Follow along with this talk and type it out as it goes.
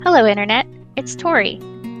Hello, Internet. It's Tori.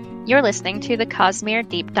 You're listening to the Cosmere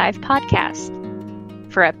Deep Dive podcast.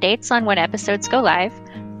 For updates on when episodes go live,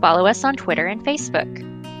 follow us on Twitter and Facebook.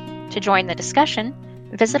 To join the discussion,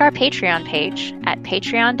 visit our Patreon page at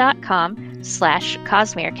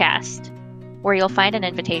patreon.com/CosmereCast, where you'll find an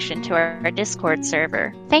invitation to our Discord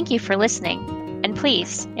server. Thank you for listening, and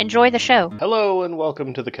please enjoy the show. Hello, and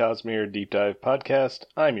welcome to the Cosmere Deep Dive podcast.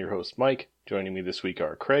 I'm your host, Mike. Joining me this week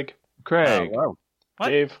are Craig. Wow.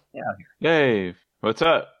 Dave. Yeah. Dave. What's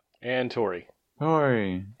up? And Tori.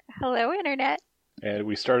 Tori. Hello, Internet. And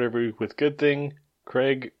we start every week with good thing.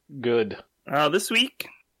 Craig, good. This week,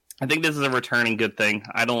 I think this is a returning good thing.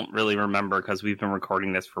 I don't really remember because we've been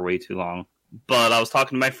recording this for way too long. But I was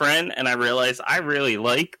talking to my friend, and I realized I really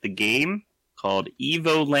like the game called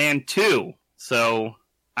Evoland 2. So,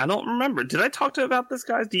 I don't remember. Did I talk to you about this,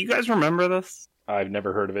 guys? Do you guys remember this? I've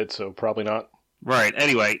never heard of it, so probably not. Right.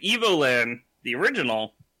 Anyway, Evoland, the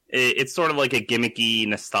original, it's sort of like a gimmicky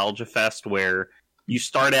nostalgia fest where you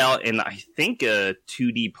start out in, I think, a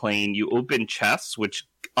 2D plane. You open chests, which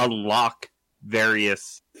unlock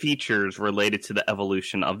various features related to the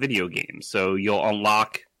evolution of video games. So you'll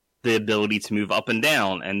unlock the ability to move up and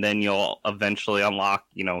down, and then you'll eventually unlock,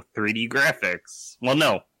 3D graphics. Well,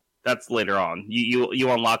 no, that's later on.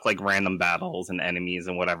 You unlock, like, random battles and enemies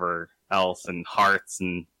and whatever else, and hearts,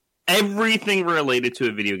 and everything related to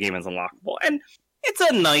a video game is unlockable. And it's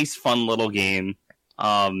a nice, fun little game.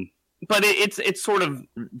 But it's sort of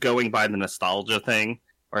going by the nostalgia thing,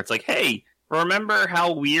 where it's like, hey, remember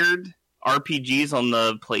how weird RPGs on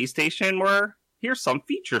the PlayStation were? Here's some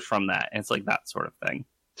features from that. And it's like that sort of thing.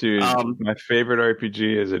 Dude, my favorite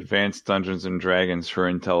RPG is Advanced Dungeons and Dragons for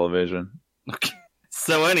Intellivision. Okay.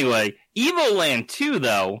 So anyway, Evoland 2,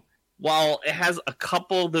 though, while it has a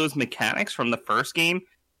couple of those mechanics from the first game,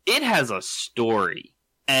 it has a story.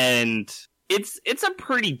 And it's a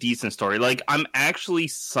pretty decent story. Like, I'm actually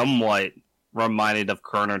somewhat reminded of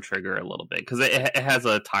Chrono Trigger a little bit, because it has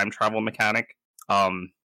a time travel mechanic,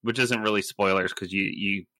 which isn't really spoilers, because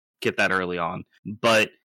you get that early on. But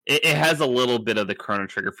it has a little bit of the Chrono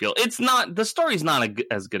Trigger feel. The story's not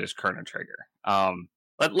as good as Chrono Trigger.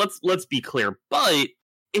 Let's be clear, but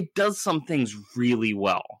it does some things really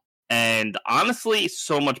well. And honestly,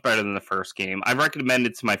 so much better than the first game. I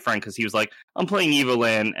recommended it to my friend because he was like, I'm playing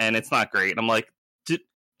Evoland and it's not great. And I'm like,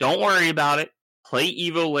 don't worry about it. Play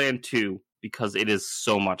Evoland 2 because it is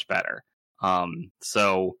so much better.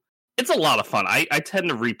 So it's a lot of fun. I tend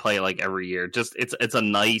to replay it like every year. Just it's a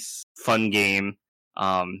nice, fun game.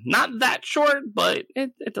 Not that short, but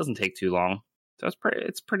it doesn't take too long. So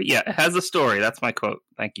it's pretty, yeah, it has a story. That's my quote.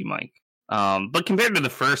 Thank you, Mike. But compared to the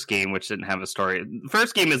first game, which didn't have a story, the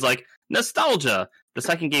first game is like nostalgia. The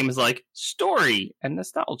second game is like story and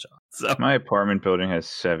nostalgia. So my apartment building has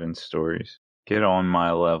 7 stories. Get on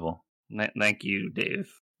my level. Thank you, Dave.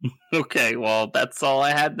 Okay, well, that's all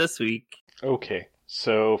I had this week. Okay,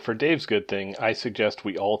 so for Dave's good thing, I suggest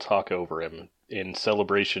we all talk over him in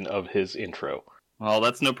celebration of his intro. Well,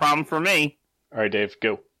 that's no problem for me. All right, Dave,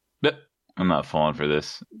 go. I'm not falling for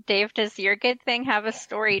this. Dave, does your good thing have a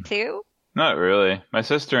story too? Not really. My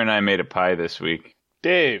sister and I made a pie this week.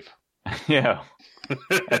 Dave! Yeah.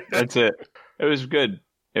 That's it. It was good.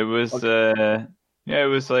 It was, it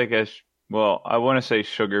was like I want to say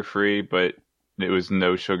sugar-free, but it was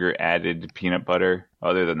no sugar added peanut butter.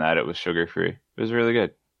 Other than that, it was sugar-free. It was really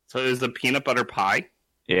good. So it was a peanut butter pie?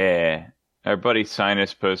 Yeah. Our buddy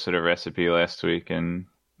Sinus posted a recipe last week, and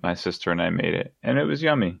my sister and I made it. And it was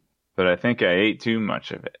yummy. But I think I ate too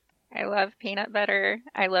much of it. I love peanut butter.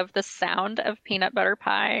 I love the sound of peanut butter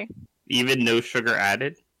pie. Even no sugar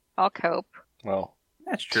added? I'll cope. Well,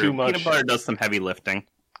 that's true. Too much, peanut butter does some heavy lifting.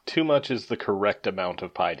 Too much is the correct amount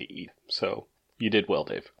of pie to eat. So, you did well,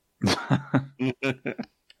 Dave.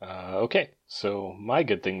 Okay, so my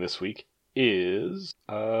good thing this week is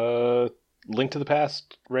Link to the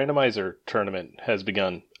Past randomizer tournament has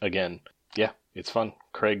begun again. Yeah, it's fun.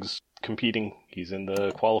 Craig's competing. He's in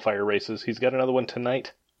the qualifier races. He's got another one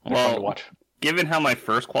tonight. They're fun to watch. Given how my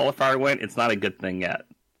first qualifier went, it's not a good thing yet.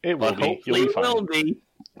 It will be. You'll be fine. It will be.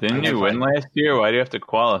 Didn't you win last year? Why do you have to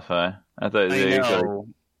qualify?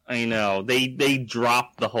 I know. They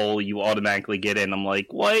dropped the whole you automatically get in. I'm like,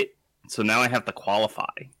 what? So now I have to qualify.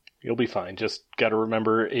 You'll be fine. Just got to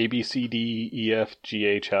remember A, B, C, D, E, F, G,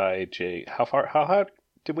 H, I, J. How hard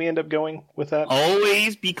did we end up going with that?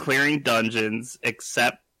 Always be clearing dungeons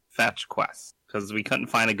except fetch quests. Because we couldn't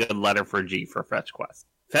find a good letter for G for fetch quest.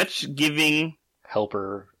 Fetch giving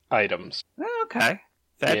helper items. Okay.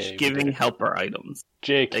 Fetch giving helper items.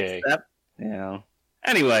 JK. Except, yeah.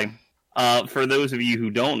 Anyway, For those of you who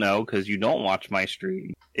don't know, because you don't watch my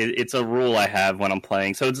stream, it's a rule I have when I'm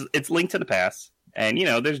playing. So it's Link to the Past, and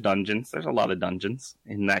there's dungeons. There's a lot of dungeons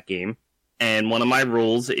in that game, and one of my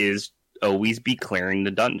rules is always be clearing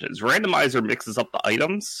the dungeons. Randomizer mixes up the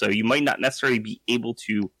items, so you might not necessarily be able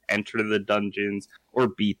to enter the dungeons or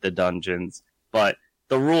beat the dungeons. But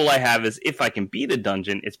the rule I have is if I can beat a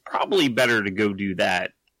dungeon, it's probably better to go do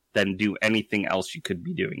that than do anything else you could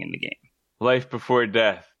be doing in the game. Life before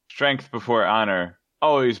death, strength before honor.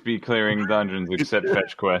 Always be clearing dungeons except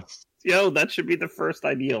fetch quests. That should be the first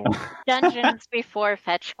ideal. Dungeons before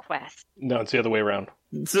fetch quest. No, it's the other way around.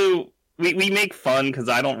 So we make fun because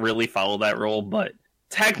I don't really follow that rule, but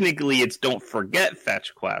technically it's don't forget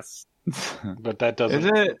fetch quests. But that doesn't.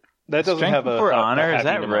 Is it? That doesn't Strength have before honor. Is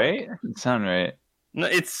that happy right? It sounds right. No,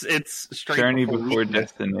 it's strength Journey before before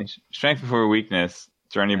weakness. destination. Strength before weakness.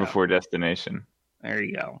 Journey Yeah. before destination. There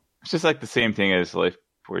you go. It's just like the same thing as life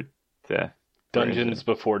before death. Dungeons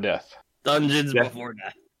before death. Dungeons Yeah. before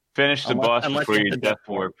death. Finish the Unless- boss unless before you you have the death death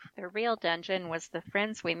warp. warp. The real dungeon was the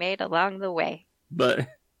friends we made along the way. But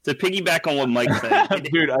to piggyback on what Mike said,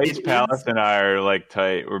 Dude, Ice it Palace is- and I are like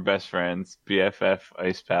tight. We're best friends. BFF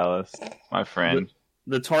Ice Palace, my friend.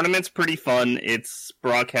 the tournament's pretty fun. It's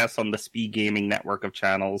broadcast on the Speed Gaming network of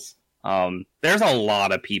channels. There's a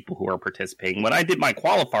lot of people who are participating. When I did my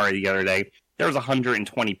qualifier the other day, there was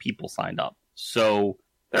 120 people signed up. So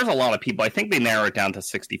there's a lot of people. I think they narrow it down to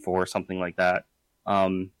 64 or something like that.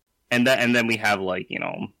 And then we have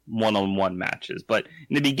one-on-one matches. But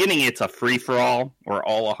in the beginning, it's a free-for-all where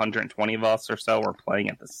all 120 of us or so are playing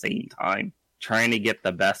at the same time, trying to get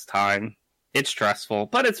the best time. It's stressful,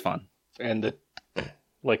 but it's fun. And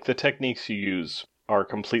the techniques you use are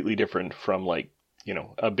completely different from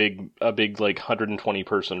a big 120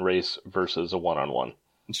 person race versus a one-on-one.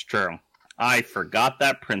 It's true. I forgot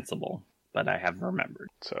that principle, but I have remembered.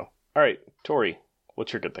 So, all right, Tori,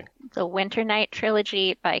 what's your good thing? The Winter Night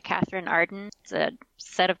Trilogy by Catherine Arden. It's a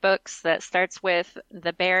set of books that starts with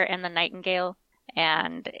The Bear and the Nightingale,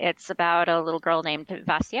 and it's about a little girl named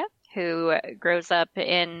Vasya who grows up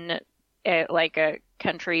in a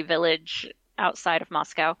country village outside of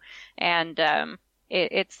Moscow, and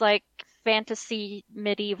it's like fantasy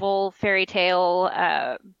medieval fairy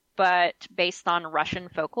tale, but based on Russian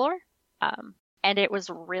folklore, and it was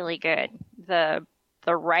really good. The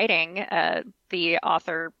writing, the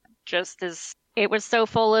author it was so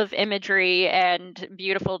full of imagery and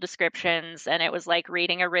beautiful descriptions, and it was like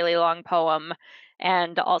reading a really long poem,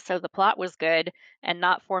 and also the plot was good and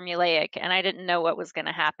not formulaic, and I didn't know what was going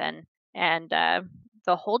to happen, and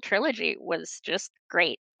the whole trilogy was just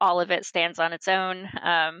great. All of it stands on its own.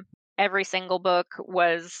 Every single book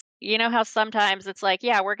was, how sometimes it's like,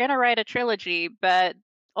 yeah, we're going to write a trilogy, but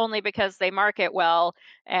only because they market well,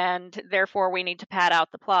 and therefore we need to pad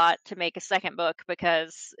out the plot to make a second book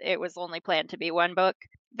because it was only planned to be one book.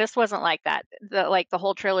 This wasn't like that. The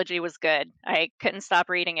whole trilogy was good. I couldn't stop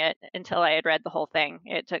reading it until I had read the whole thing.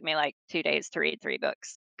 It took me 2 days to read 3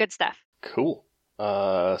 books. Good stuff. Cool.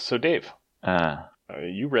 So Dave,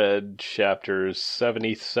 you read chapters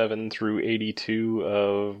 77 through 82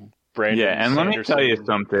 of Brandon. Yeah, and let me tell you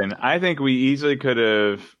something. I think we easily could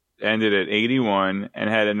have ended at 81 and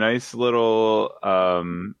had a nice little,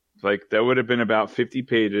 that would have been about 50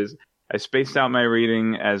 pages. I spaced out my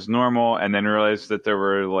reading as normal and then realized that there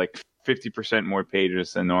were 50% more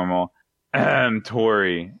pages than normal.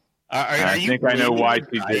 Tori. Are you think I know why the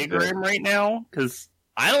she did this. diagram right now? Because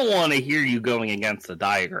I don't want to hear you going against the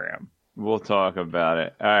diagram. We'll talk about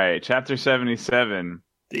it. All right, chapter 77.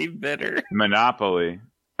 Dave Bitter. Monopoly.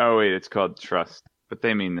 Oh, wait, it's called Trust, but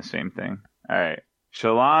they mean the same thing. All right.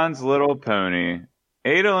 Shallan's Little Pony.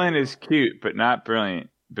 Adolin is cute, but not brilliant.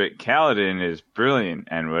 But Kaladin is brilliant,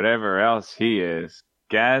 and whatever else he is.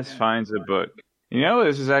 Gaz finds a book.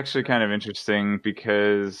 This is actually kind of interesting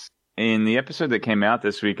because in the episode that came out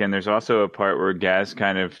this weekend, there's also a part where Gaz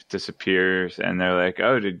kind of disappears, and they're like,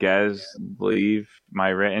 oh, did Gaz leave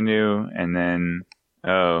my retinue? And then,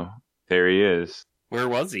 oh, there he is. Where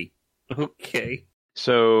was he? Okay.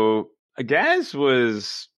 So Gaz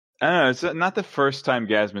was... I don't know, it's not the first time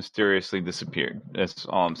Gaz mysteriously disappeared. That's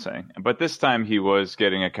all I'm saying. But this time he was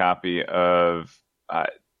getting a copy of The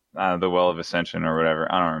Well of Ascension or whatever.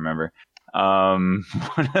 I don't remember. One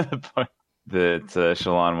of the books that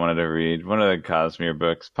Shallan wanted to read. One of the Cosmere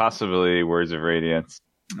books. Possibly Words of Radiance.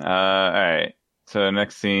 All right. So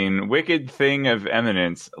next scene. Wicked thing of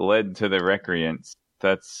eminence led to the recreants.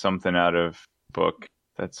 That's something out of book.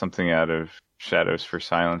 That's something out of Shadows for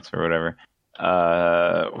Silence or whatever.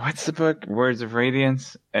 What's the book? Words of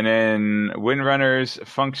Radiance. And then Windrunners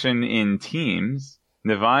function in teams.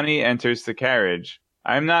 Navani enters the carriage.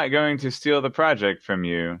 I'm not going to steal the project from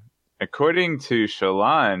you. According to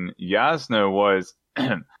Shallan, Yasna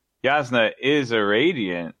is a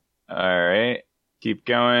Radiant. Alright. Keep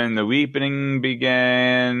going. The weeping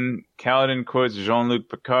began. Kaladin quotes Jean-Luc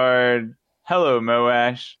Picard. Hello,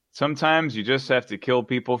 Moash. Sometimes you just have to kill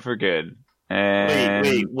people for good. And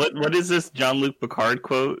Wait, what is this Jean-Luc Picard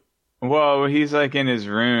quote? well, he's like in his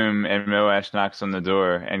room and Moash knocks on the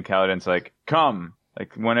door and Kaladin's like, come.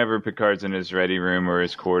 Like whenever Picard's in his ready room or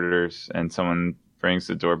his quarters and someone rings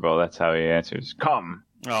the doorbell, that's how he answers. Come.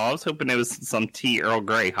 Oh, I was hoping it was some tea Earl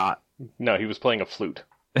Grey hot. No, he was playing a flute.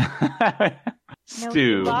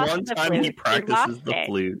 Stu. lost One the time flute. he He practices lost the it.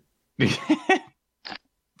 flute.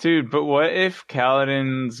 Dude, but what if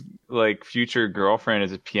Kaladin's like future girlfriend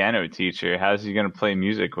is a piano teacher? How's he gonna play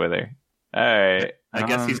music with her? Alright. I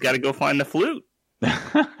guess he's got to go find the flute.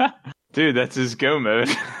 Dude, that's his go mode.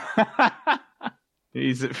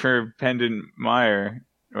 Use it for Pendant Meyer.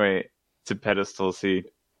 Wait, it's a pedestal seed.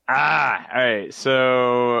 Alright,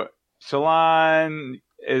 so Shallan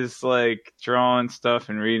is like drawing stuff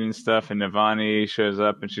and reading stuff, and Navani shows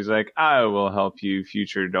up and she's like, I will help you,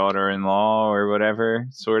 future daughter-in-law, or whatever,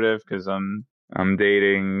 sort of, because I'm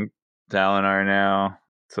dating Dalinar now,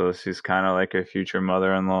 so she's kind of like a future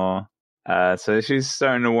mother-in-law. So she's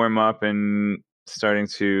starting to warm up and starting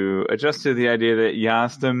to adjust to the idea that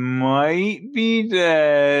Yasta might be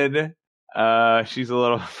dead. She's a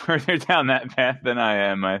little further down that path than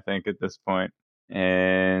I am, I think, at this point.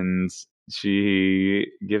 And she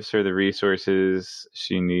gives her the resources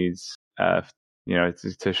she needs, to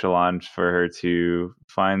Shallan for her to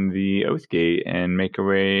find the Oath Gate and make her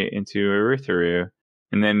way into Erytheru.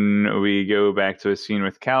 And then we go back to a scene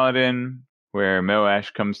with Kaladin, where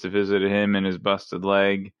Moash comes to visit him in his busted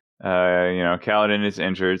leg. Kaladin is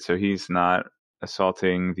injured, so he's not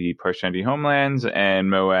assaulting the Parshendi homelands, and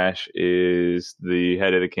Moash is the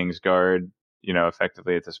head of the King's Guard,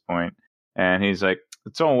 effectively at this point. And he's like,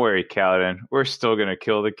 don't worry, Kaladin, we're still going to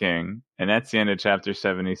kill the king. And that's the end of chapter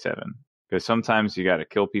 77. Because sometimes you got to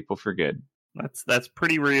kill people for good. That's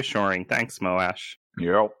pretty reassuring. Thanks, Moash.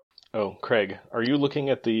 Yep. Oh, Craig, are you looking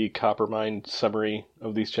at the Coppermind summary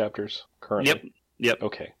of these chapters currently? Yep.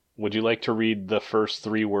 Okay. Would you like to read the first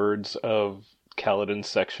 3 words of Kaladin's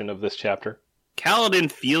section of this chapter? Kaladin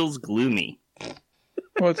feels gloomy.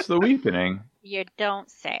 What's the weepening? You don't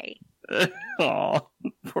say. Aw,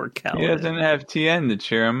 poor Kaladin. He doesn't have TN to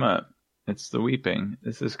cheer him up. It's the weeping.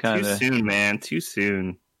 This is kind Too of... soon, man. Too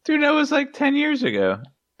soon. Dude, that was like 10 years ago.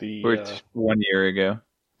 Or 1 year ago.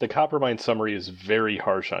 The Coppermind summary is very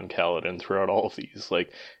harsh on Kaladin throughout all of these.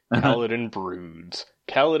 Like, Kaladin broods.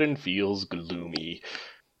 Kaladin feels gloomy.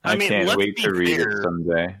 I mean, can't let's wait be to read it fair.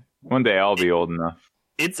 someday. One day I'll be old enough.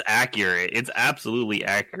 It's accurate. It's absolutely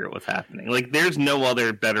accurate what's happening. Like, there's no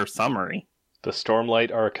other better summary. The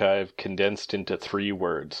Stormlight Archive condensed into 3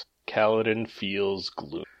 words. Kaladin feels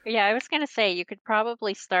gloomy. Yeah, I was going to say, you could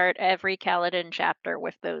probably start every Kaladin chapter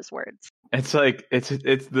with those words. It's like, it's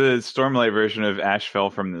the Stormlight version of Ash Fell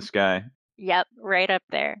from the Sky. Yep, right up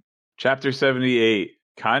there. Chapter 78,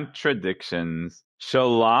 Contradictions.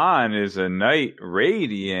 Shallan is a knight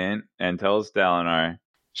radiant and tells Dalinar,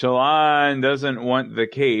 Shallan doesn't want the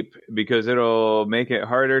cape because it'll make it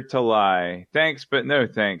harder to lie. Thanks, but no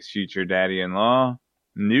thanks, future daddy-in-law.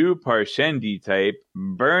 New Parshendi type,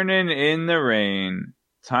 burning in the rain.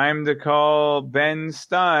 Time to call Ben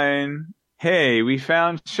Stein. Hey, we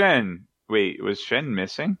found Shen. Wait, was Shen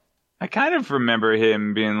missing? I kind of remember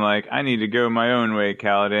him being like, I need to go my own way,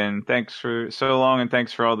 Kaladin. Thanks for so long and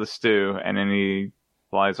thanks for all the stew. And then he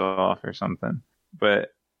flies off or something. But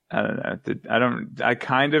I don't know. I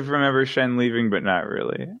kind of remember Shen leaving, but not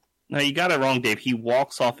really. No, you got it wrong, Dave. He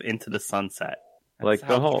walks off into the sunset. That's Like the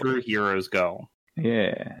how Hulk. true heroes go.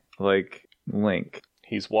 Yeah, like Link.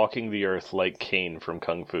 He's walking the earth like Kane from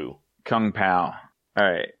Kung Fu. Kung Pao.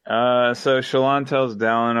 Alright, so Shallan tells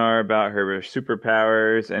Dalinar about her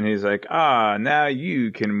superpowers, and he's like, now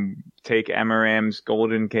you can take Amaram's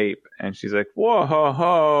golden cape. And she's like, whoa, ho,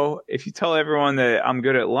 ho, if you tell everyone that I'm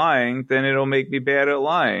good at lying, then it'll make me bad at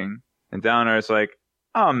lying. And Dalinar's like,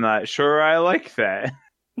 I'm not sure I like that.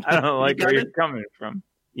 I don't like where you're coming from.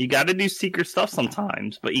 You gotta do secret stuff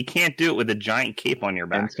sometimes, but you can't do it with a giant cape on your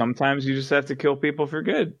back. And sometimes you just have to kill people for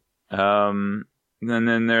good. And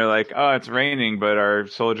then they're like, oh, it's raining, but our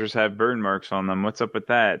soldiers have burn marks on them. What's up with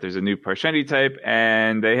that? There's a new Parshendi type,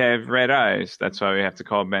 and they have red eyes. That's why we have to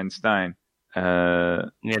call Ben Stein. Dig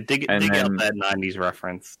out that 90s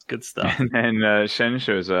reference. Good stuff. And then Shen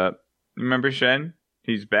shows up. Remember Shen?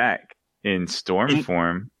 He's back in storm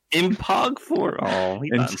form. In Pog form. Oh,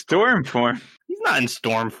 In storm form. He's not in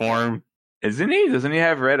storm form. Isn't he? Doesn't he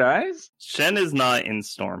have red eyes? Shen is not in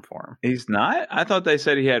storm form. He's not? I thought they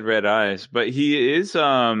said he had red eyes, but he is,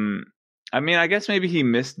 I mean, I guess maybe he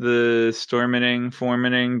missed the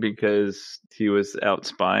Formaning because he was out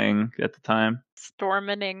spying at the time.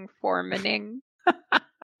 Formaning.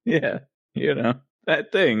 Yeah,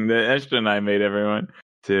 that thing that Esther and I made everyone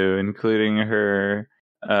do, including her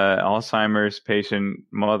Alzheimer's patient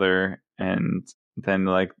mother, and then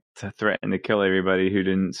to threaten to kill everybody who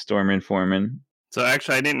didn't storm in Foreman. So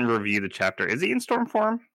actually, I didn't review the chapter. Is he in storm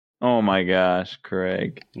form? Oh my gosh,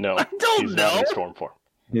 Craig. No, I don't he's know. not in storm form.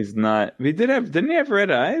 He's not. Didn't he have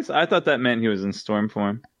red eyes? I thought that meant he was in storm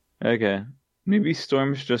form. Okay. Maybe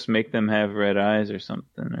storms just make them have red eyes or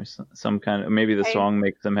something, or some kind of. Maybe the song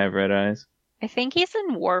makes them have red eyes. I think he's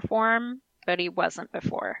in war form, but he wasn't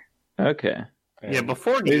before. Okay. And Yeah,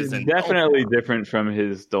 before he was in definitely dull form. different from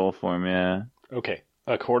his dull form. Yeah. Okay.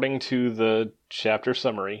 According to the chapter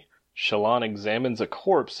summary, Shallan examines a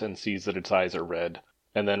corpse and sees that its eyes are red,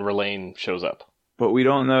 and then Relaine shows up. But we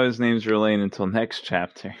don't know his name's Relaine until next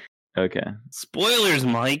chapter. Okay. Spoilers,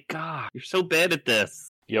 Mike. God, you're so bad at this.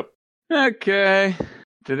 Yep. Okay.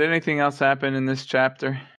 Did anything else happen in this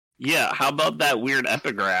chapter? Yeah, how about that weird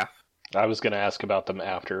epigraph? I was going to ask about them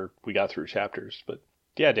after we got through chapters, but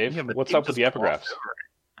yeah, Dave, Yeah, but what's you up with the just epigraphs? glossed over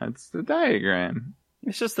it. That's the diagram.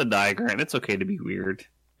 It's just a diagram. It's okay to be weird.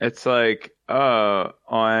 It's like,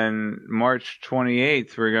 on March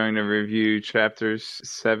 28th, we're going to review chapters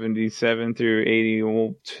 77 through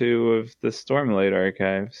 82 of the Stormlight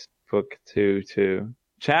Archives, Book 2.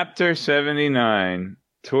 Chapter 79,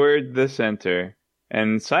 Toward the Center.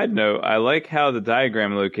 And side note, I like how the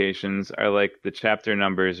diagram locations are like the chapter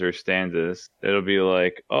numbers or stanzas. It'll be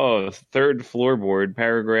like, third floorboard,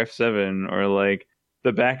 paragraph 7, or like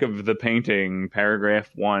the back of the painting, paragraph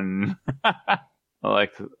 1.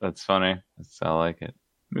 That's funny. I like it.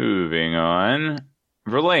 Moving on.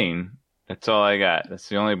 Relaine. That's all I got. That's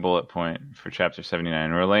the only bullet point for chapter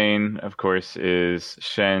 79. Relaine, of course, is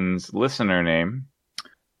Shen's listener name.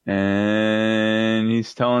 And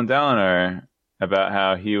he's telling Dalinar about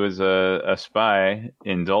how he was a spy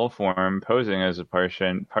in dull form, posing as a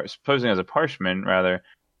parchment, rather.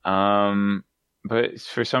 But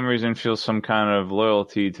for some reason feels some kind of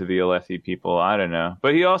loyalty to the Alethi people. I don't know.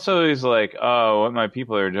 But he also is like, what my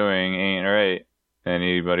people are doing ain't right.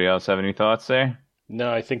 Anybody else have any thoughts there?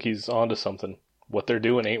 No, I think he's onto something. What they're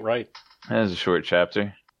doing ain't right. That is a short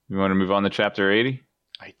chapter. You want to move on to chapter 80?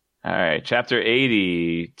 All right, chapter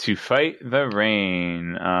 80, To Fight the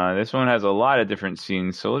Rain. This one has a lot of different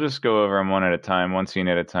scenes, so we'll just go over them one scene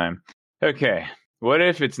at a time. Okay, what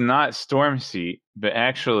if it's not Storm Seat, but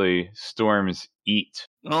actually Storm's Eat?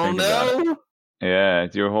 Oh, no! Yeah,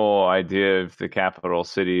 your whole idea of the capital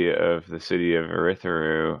city of the city of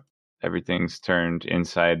Eritharu, everything's turned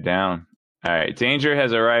inside down. All right, danger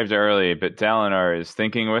has arrived early, but Dalinar is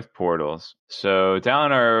thinking with portals. So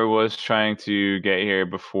Dalinar was trying to get here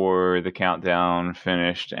before the countdown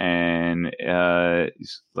finished, and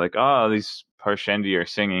he's like, these Parshendi are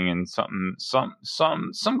singing, and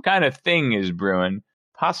some kind of thing is brewing,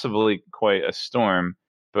 possibly quite a storm,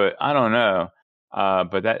 but I don't know.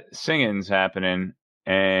 But that singing's happening,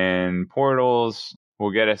 and portals will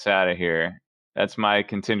get us out of here. That's my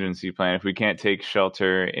contingency plan. If we can't take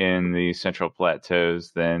shelter in the Central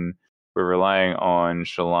Plateaus, then we're relying on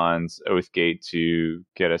Shallan's Oathgate to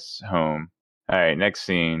get us home. All right, next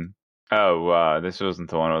scene. Oh, this wasn't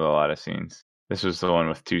the one with a lot of scenes. This was the one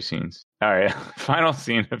with 2 scenes. All right, final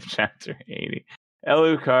scene of chapter 80.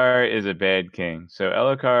 Elhokar is a bad king. So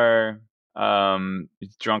Elhokar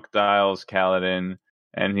drunk dials Kaladin,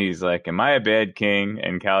 and he's like, am I a bad king?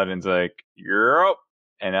 And Kaladin's like, yup.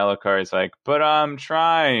 And Elhokar is like, but I'm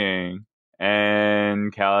trying.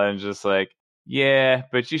 And Kaladin's just like, yeah,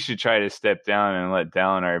 but you should try to step down and let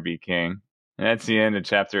Dalinar be king. And that's the end of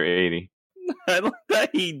chapter 80. I like that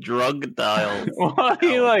he drug dials. Well,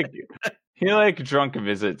 he drunk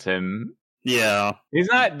visits him. Yeah. He's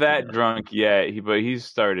not that drunk yet, but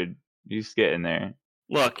he's getting there.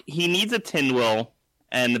 Look, he needs a Tindwill,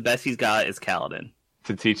 and the best he's got is Kaladin.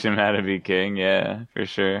 To teach him how to be king, yeah, for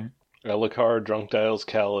sure. Elhokar drunk dials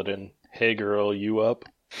Kaladin. Hey girl, you up?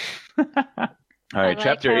 All right,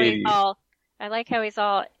 chapter 80. I like how he's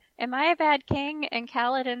all, am I a bad king? And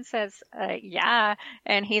Kaladin says, yeah.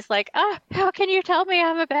 And he's like, how can you tell me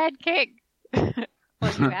I'm a bad king? Well,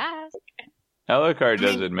 you ask. Elhokar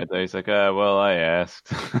does admit that. He's like, well, I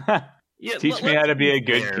asked. Yeah, teach me how to be a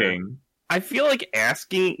good king. I feel like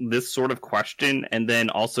asking this sort of question and then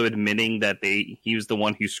also admitting that he was the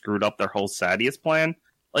one who screwed up their whole Sadeas plan,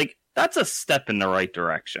 like, that's a step in the right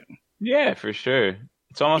direction. Yeah, for sure.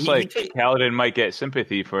 It's almost like Kaladin might get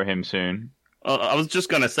sympathy for him soon. I was just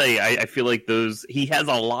gonna say, I feel like he has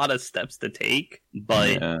a lot of steps to take,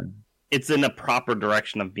 but it's in a proper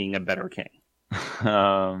direction of being a better king.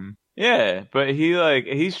 Yeah, but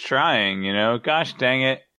he's trying, Gosh dang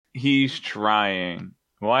it, he's trying.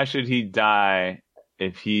 Why should he die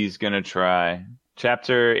if he's gonna try?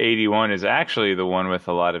 Chapter 81 is actually the one with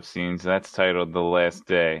a lot of scenes. That's titled The Last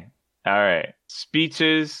Day. All right.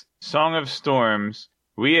 Speeches, Song of Storms,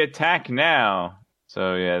 we attack now.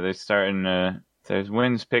 So yeah, they're starting to. There's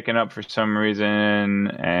winds picking up for some reason,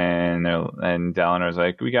 and Dalinor's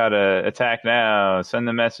like, "We gotta attack now. Send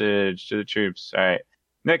the message to the troops." All right.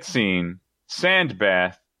 Next scene: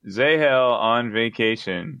 Sandbath. Zahel on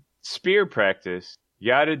vacation. Spear practice.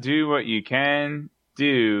 Gotta do what you can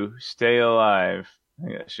do. Stay alive. I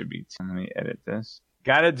think that should be. Let me edit this.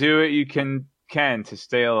 Gotta do what you can to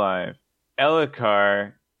stay alive.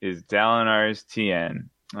 Elhokar is Dalinar's Tien.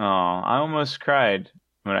 Oh, I almost cried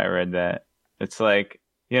when I read that. It's like,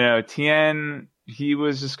 Tien, he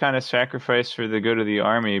was just kind of sacrificed for the good of the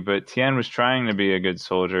army, but Tien was trying to be a good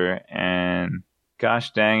soldier, and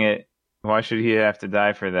gosh dang it, why should he have to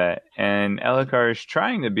die for that? And Elhokar is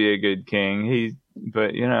trying to be a good king,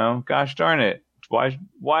 but gosh darn it,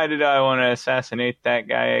 why did I want to assassinate that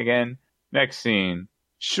guy again? Next scene.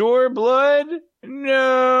 Sure blood?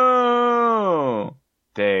 No!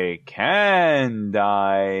 They can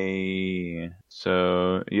die.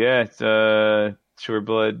 So, yeah,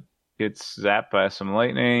 Shoreblood gets zapped by some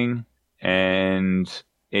lightning, and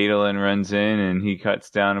Adolin runs in, and he cuts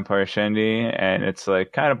down a Parshendi, and it's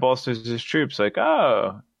like, kind of bolsters his troops, like,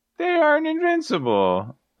 oh, they aren't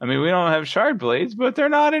invincible. I mean, we don't have shard blades, but they're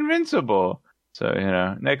not invincible.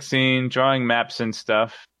 So, next scene, drawing maps and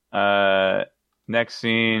stuff. Next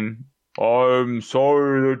scene, I'm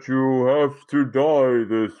sorry that you have to die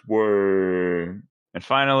this way. And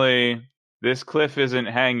finally, this cliff isn't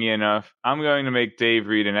hangy enough. I'm going to make Dave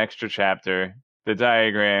read an extra chapter. The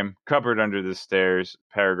diagram, cupboard under the stairs,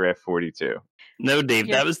 paragraph 42. No, Dave,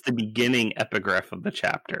 that was the beginning epigraph of the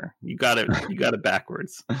chapter. You got it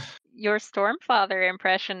backwards. Your Stormfather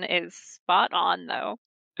impression is spot on, though.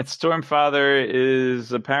 That Stormfather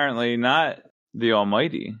is apparently not the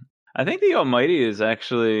Almighty. I think the Almighty is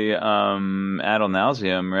actually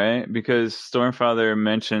Adonalsium, right? Because Stormfather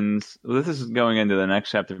mentions, this is going into the next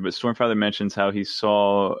chapter, but Stormfather mentions how he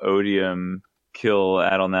saw Odium kill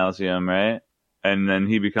Adonalsium, right? And then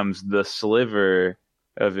he becomes the sliver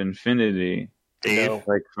of infinity. Dave?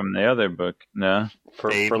 Like from the other book, no?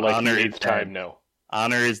 Dave, for like the 8th time, no.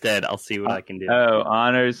 Honor is dead. I'll see what I can do. Oh,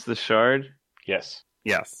 Honor's the shard? Yes.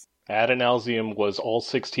 Yes. Adonalsium was all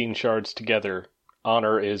 16 shards together.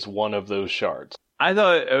 Honor is one of those shards. I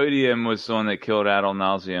thought Odium was the one that killed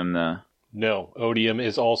Adonalsium, though. No, Odium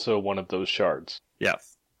is also one of those shards.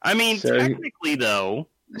 Yes. I mean, technically, though...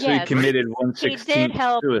 So he committed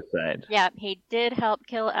 1/16 suicide. Yeah, he did help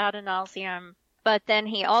kill Adonalsium, but then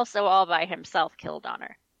he also all by himself killed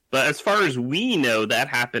Honor. But as far as we know, that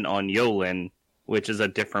happened on Yolen, which is a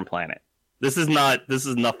different planet. This is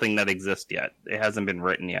nothing that exists yet. It hasn't been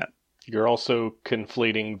written yet. You're also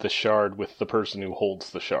conflating the shard with the person who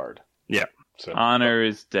holds the shard. Yeah. So Honor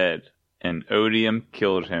is dead, and Odium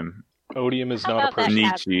killed him. Odium is not a person.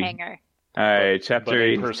 Nietzsche. All right, chapter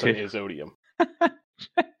 8. A person is Odium.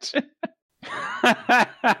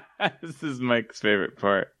 This is Mike's favorite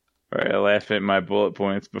part, where I laugh at my bullet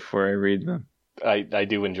points before I read them. I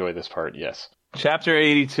do enjoy this part, yes. Chapter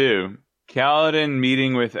 82. Kaladin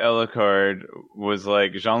meeting with Elhokar was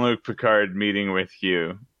like Jean-Luc Picard meeting with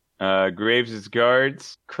Hugh. Graves'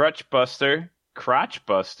 guards, Crotch Buster, Couch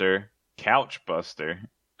Buster.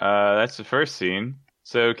 That's the first scene.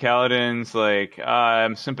 So Kaladin's like,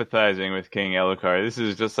 I'm sympathizing with King Elhokar. This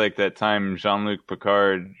is just like that time Jean-Luc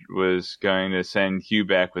Picard was going to send Hugh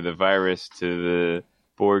back with a virus to the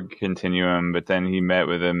Borg continuum, but then he met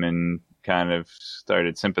with him and kind of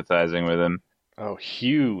started sympathizing with him. Oh,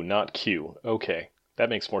 Hugh, not Q. Okay, that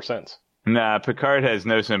makes more sense. Nah, Picard has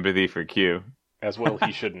no sympathy for Q. As well,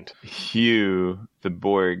 he shouldn't. Hugh, the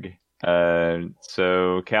Borg.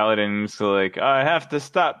 So Kaladin's like, I have to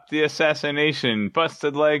stop the assassination,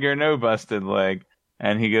 busted leg or no busted leg.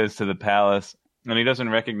 And he goes to the palace, and he doesn't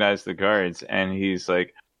recognize the guards, and he's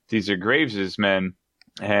like, these are Graves' men.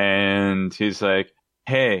 And he's like,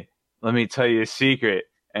 hey, let me tell you a secret.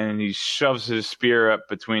 And he shoves his spear up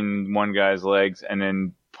between one guy's legs and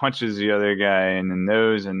then punches the other guy in the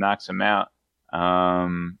nose and knocks him out.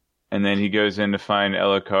 And then he goes in to find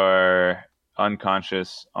Elhokar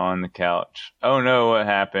unconscious on the couch. Oh no, what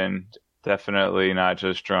happened? Definitely not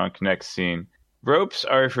just drunk. Next scene. Ropes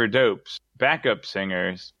are for dopes. Backup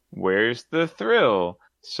singers. Where's the thrill?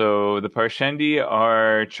 So the Parshendi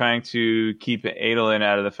are trying to keep Adolin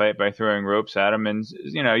out of the fight by throwing ropes at him. And,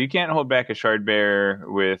 you can't hold back a shard bearer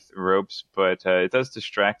with ropes, but it does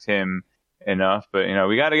distract him enough. But,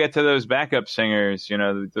 we got to get to those backup singers.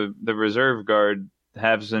 The reserve guard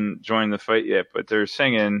hasn't joined the fight yet, but they're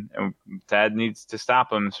singing, and Dad needs to stop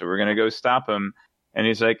them, so we're going to go stop them. And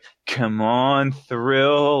he's like, come on,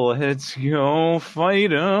 Thrill, let's go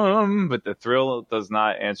fight him. But the Thrill does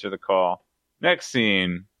not answer the call. Next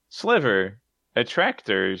scene, Sliver,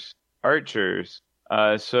 Attractors, Archers.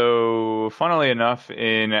 So, funnily enough,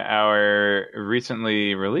 in our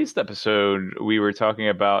recently released episode, we were talking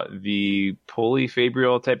about the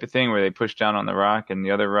polyfabrial type of thing where they push down on the rock and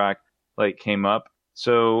the other rock came up.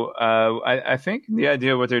 So I think the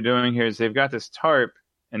idea of what they're doing here is they've got this tarp,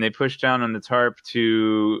 and they push down on the tarp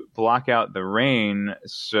to block out the rain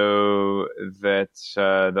so that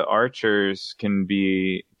the archers can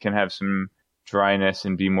have some dryness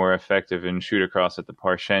and be more effective and shoot across at the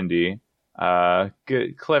Parshendi.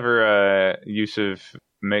 Good, clever use of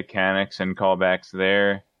mechanics and callbacks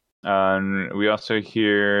there. We also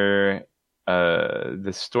hear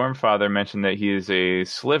the Stormfather mention that he is a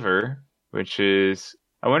sliver, which is,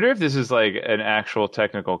 I wonder if this is an actual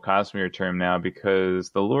technical Cosmere term now,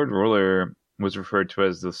 because the Lord Ruler was referred to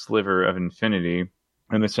as the Sliver of Infinity.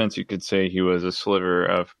 In a sense, you could say he was a sliver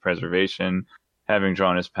of preservation, having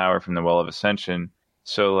drawn his power from the Well of Ascension.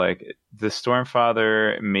 So, the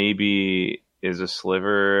Stormfather maybe is a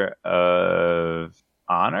sliver of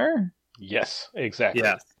honor? Yes, exactly.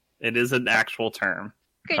 Yes, it is an actual term.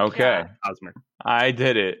 Good Okay. job. Cosmere. I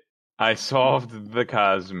did it. I solved the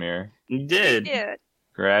Cosmere. You did. Yeah.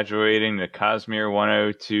 Graduating to Cosmere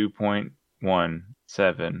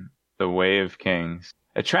 102.17, The Way of Kings.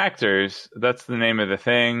 Attractors, that's the name of the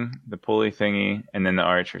thing, the pulley thingy, and then the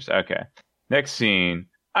archers. Okay. Next scene.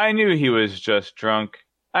 I knew he was just drunk.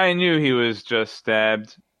 I knew he was just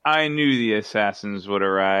stabbed. I knew the assassins would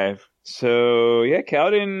arrive. So, yeah,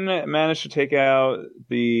 Kaladin managed to take out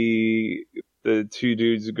the two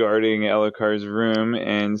dudes guarding Elhokar's room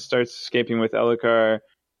and starts escaping with Elhokar.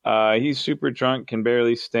 He's super drunk, can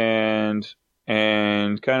barely stand,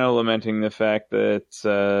 and kind of lamenting the fact that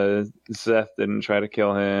Szeth didn't try to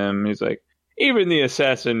kill him. He's like, even the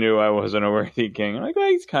assassin knew I wasn't a worthy king. I'm like, well,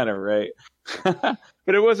 he's kind of right.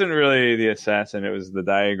 But it wasn't really the assassin, it was the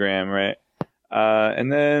diagram, right?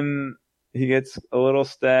 And then he gets a little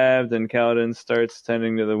stabbed, and Kaladin starts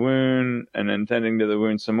tending to the wound, and then tending to the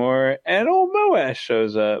wound some more, and old Moash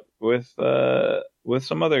shows up with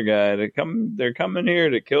some other guy. They're coming here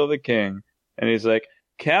to kill the king. And he's like,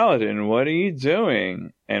 Kaladin, what are you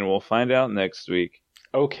doing? And we'll find out next week.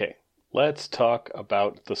 Okay, let's talk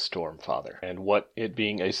about the Stormfather and what it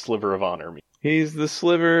being a sliver of honor means. He's the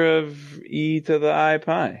sliver of E to the I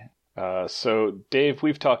pi. So, Dave,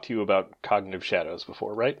 we've talked to you about cognitive shadows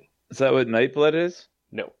before, right? Is that what Nightblood is?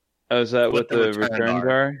 No. Oh, is that what the returned returns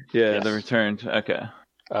are? Yeah, Yes. the returned. Okay.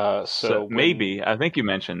 So maybe. I think you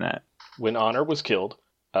mentioned that. when Honor was killed,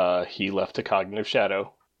 he left a cognitive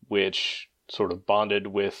shadow, which sort of bonded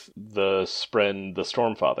with the Spren, the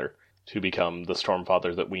Stormfather, to become the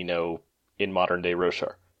Stormfather that we know in modern-day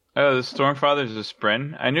Roshar. Oh, the Stormfather's a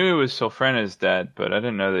Spren? I knew he was Sylphrena's dad, but I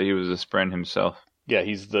didn't know that he was a Spren himself. Yeah,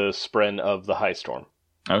 he's the Spren of the High Storm.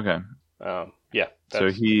 Okay. Yeah.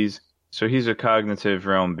 So he's a cognitive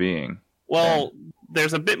realm being. Well,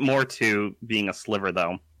 there's a bit more to being a sliver,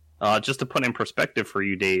 though. Just to put in perspective for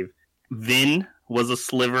you, Dave, Vin was a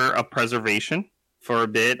sliver of preservation for a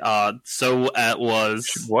bit. So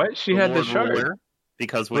was What? She had the Lord shard. Ruler,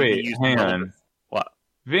 because when Wait, he used hang the on. What?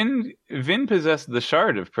 Vin possessed the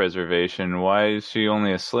shard of preservation. Why is she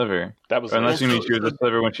only a sliver? That was Unless you mean so- she was a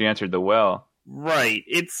sliver when she entered the well. Right.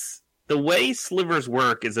 It's the way slivers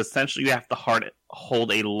work is essentially you have to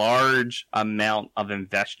hold a large amount of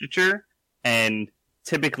investiture and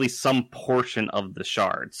typically some portion of the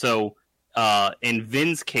shard. So in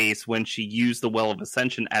Vin's case, when she used the Well of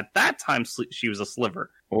Ascension, at that time she was a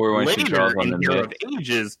sliver. Or when she draws Later on the in Hero of mist.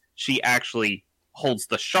 Ages, she actually holds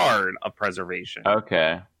the shard of preservation.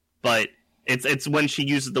 Okay. But it's when she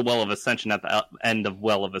uses the Well of Ascension at the end of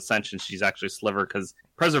Well of Ascension, she's actually a sliver because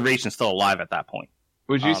preservation's still alive at that point.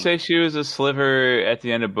 Would you say she was a sliver at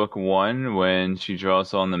the end of book 1 when she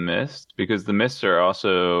draws on the mist? Because the mists are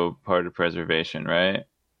also part of preservation, right?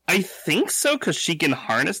 I think so, because she can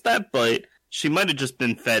harness that, but she might have just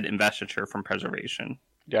been fed investiture from preservation.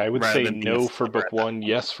 Yeah, I would rather say than being no a for sliver book at that 1,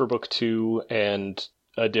 yes for book 2, and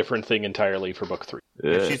a different thing entirely for book 3.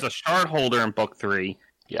 If Ugh. she's a shard holder in book 3,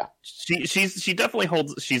 Yeah. she definitely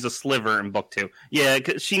holds. She's a sliver in book 2. Yeah,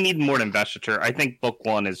 'cause she needs more investiture. I think book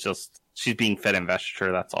 1 is just she's being fed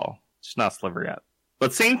investiture. That's all. She's not a sliver yet.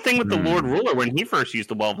 But same thing with the Lord Ruler when he first used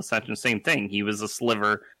the Well of Ascension. Same thing. He was a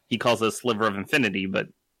sliver. He calls it a sliver of infinity, but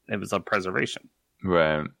it was of preservation.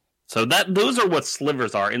 Right. So those are what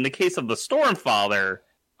slivers are. In the case of the Stormfather,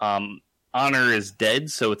 Honor is dead,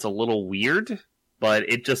 so it's a little weird. But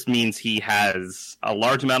it just means he has a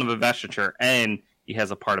large amount of investiture, and he has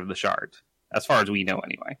a part of the shard. As far as we know,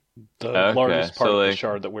 anyway. The largest part of the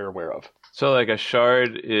shard that we're aware of. So, like, a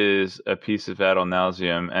shard is a piece of Adal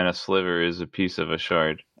Nauseam, and a sliver is a piece of a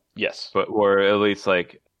shard. Yes. Or at least,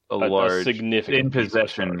 like, a large... significant in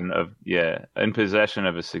possession of in possession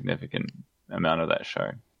of a significant amount of that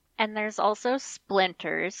shard. And there's also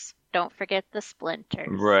splinters. Don't forget the splinters.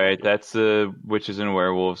 Right, that's the Witches and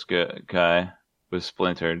Werewolves guy was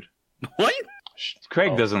splintered. What?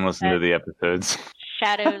 Craig doesn't listen to the episodes.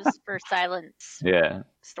 Shadows for Silence. Yeah.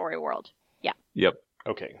 Story world. Yeah. Yep.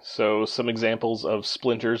 Okay, so some examples of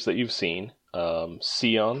splinters that you've seen.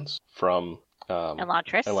 Scions from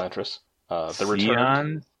Elantris. The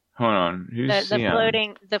Return. Hold on. Who's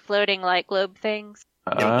the floating light globe things.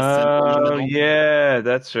 Oh, yeah,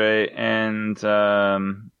 that's right. And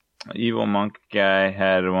Evil Monk guy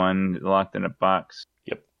had one locked in a box.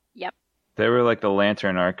 Yep. They were like the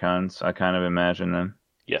Lantern Archons. I kind of imagine them.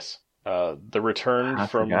 Yes. The Return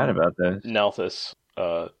from forgot about this. Nalthis,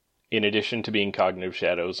 in addition to being cognitive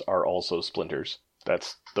shadows, are also splinters.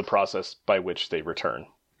 That's the process by which they return.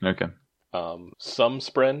 Okay. Some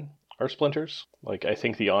Spren are splinters. Like, I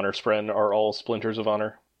think the Honor Spren are all splinters of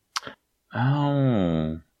Honor.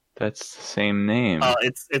 Oh, that's the same name.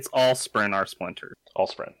 It's all Spren are splinters. All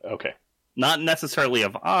Spren, okay. Not necessarily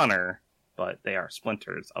of Honor, but they are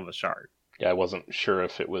splinters of a shard. Yeah, I wasn't sure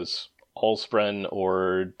if it was all Spren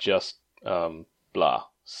or just, sapient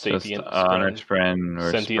just Honor Spren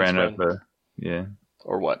or Spren of a... Yeah.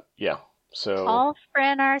 Or what, yeah. So all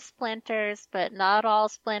Spren are splinters, but not all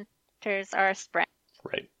splinters are Spren.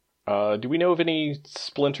 Right. Do we know of any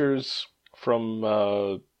splinters from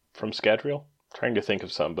Scadrial? Trying to think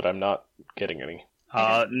of some, but I'm not getting any.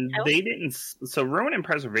 They didn't. So Ruin and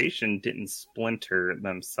Preservation didn't splinter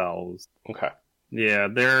themselves. Okay. Yeah,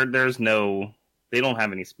 there's no. They don't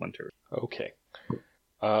have any splinters. Okay.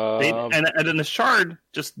 And in the shard,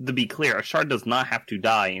 just to be clear, a shard does not have to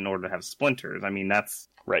die in order to have splinters. I mean, that's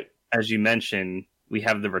right. As you mentioned, we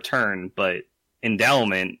have the Return, but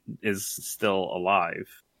Endowment is still alive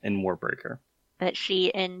in Warbreaker. But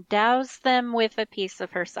she endows them with a piece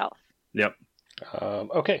of herself. Yep.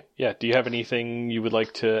 Okay, yeah. Do you have anything you would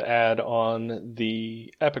like to add on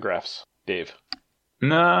the epigraphs, Dave?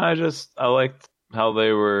 No, I liked how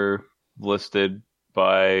they were listed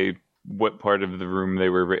by what part of the room they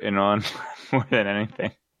were written on more than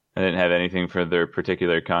anything. I didn't have anything for their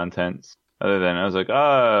particular contents other than I was like,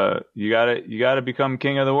 you gotta become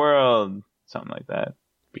king of the world. Something like that.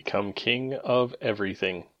 Become king of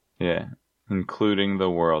everything. Yeah, including the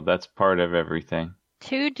world. That's part of everything.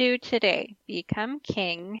 To do today, become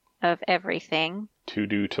king of everything. To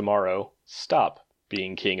do tomorrow, stop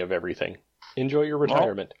being king of everything. Enjoy your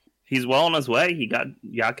retirement. Well, he's well on his way. He got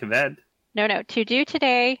Yakaved. No. To do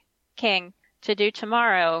today, king. To do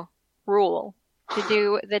tomorrow, rule. To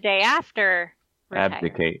do the day after, retire.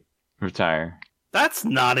 Abdicate. Retire. That's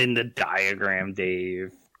not in the diagram,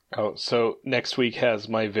 Dave. Oh, so next week has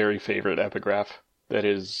my very favorite epigraph that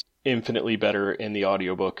is infinitely better in the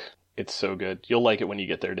audiobook. It's so good. You'll like it when you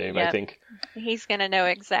get there, Dave, yep. I think. He's going to know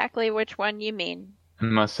exactly which one you mean. It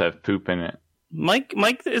must have poop in it. Mike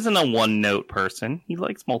isn't a one-note person. He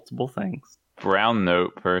likes multiple things. Brown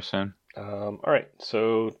note person. All right,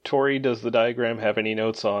 so Tori, does the diagram have any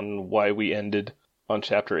notes on why we ended on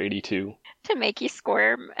Chapter 82? To make you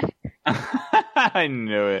squirm. I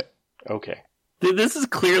knew it. Okay. This is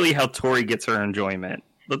clearly how Tori gets her enjoyment.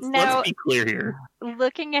 Let's be clear here.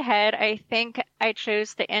 Looking ahead, I think I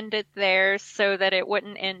chose to end it there so that it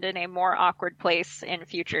wouldn't end in a more awkward place in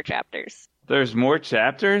future chapters. There's more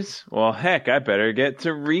chapters? Well, heck, I better get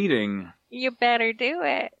to reading. You better do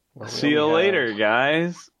it. Well, See you later,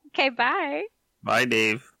 guys. Okay, bye. Bye,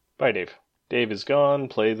 Dave. Bye, Dave. Dave is gone.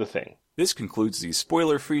 Play the thing. This concludes the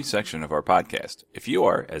spoiler-free section of our podcast. If you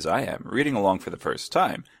are, as I am, reading along for the first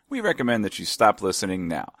time, we recommend that you stop listening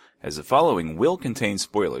now, as the following will contain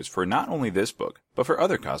spoilers for not only this book, but for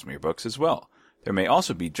other Cosmere books as well. There may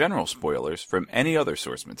also be general spoilers from any other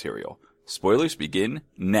source material. Spoilers begin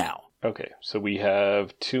now. Okay, so we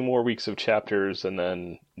have 2 more weeks of chapters and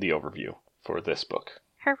then the overview for this book.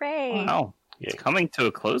 Hooray! Wow, it's coming to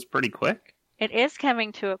a close pretty quick. It is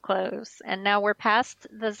coming to a close, and now we're past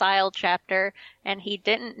the Xyle chapter, and he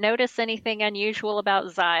didn't notice anything unusual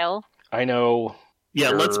about Xyle. I know.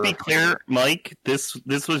 Yeah, let's be clear, Mike. This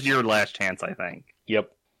was your last chance, I think.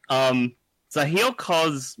 Yep. Zahil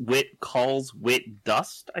calls Wit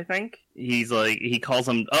Dust, I think. He calls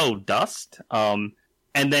him, Dust. And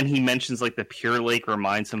then he mentions, like, the Pure Lake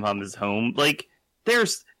reminds him of his home. Like,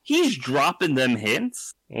 he's dropping them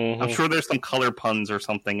hints. Mm-hmm. I'm sure there's some color puns or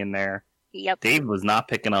something in there. Yep. Dave was not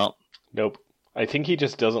picking up. Nope. I think he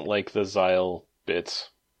just doesn't like the Zyle bits.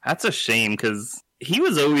 That's a shame, because he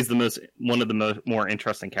was always one of the more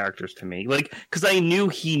interesting characters to me. Like, because I knew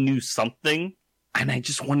he knew something, and I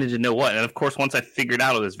just wanted to know what. And of course, once I figured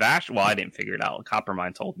out it was Vash, well, I didn't figure it out.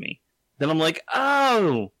 Coppermine told me. Then I'm like,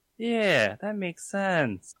 oh, yeah, that makes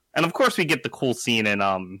sense. And of course, we get the cool scene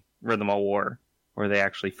in Rhythm of War where they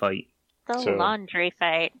actually fight. The laundry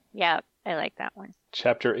fight. Yep, I like that one.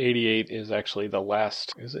 Chapter 88 is actually the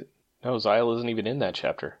last. Is it? No, Zyle isn't even in that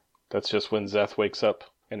chapter. That's just when Zeth wakes up,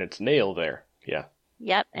 and it's Nail there. Yeah.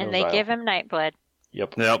 Yep, and they Zyle. give him Nightblood.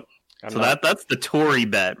 Yep. That's the Tory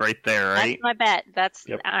bet right there, right? That's my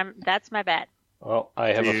bet. That's my bet. Well, I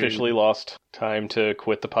have officially lost time to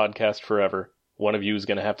quit the podcast forever. One of you is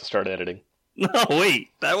going to have to start editing. No, wait.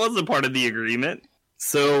 That wasn't part of the agreement.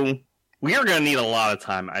 So, we are going to need a lot of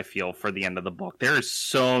time, I feel, for the end of the book. There are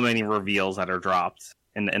so many reveals that are dropped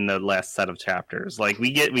in the last set of chapters. Like,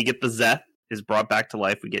 we get the Zeth is brought back to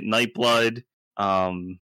life. We get Nightblood.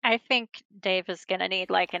 I think Dave is going to need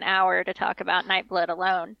like an hour to talk about Nightblood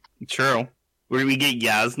alone. True. Where we get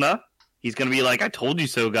Yasna. He's going to be like, I told you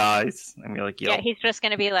so, guys. And we're like, yep. Yeah, he's just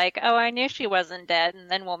going to be like, oh, I knew she wasn't dead, and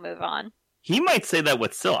then we'll move on. He might say that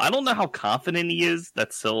with Syl. I don't know how confident he is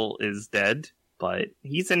that Syl is dead, but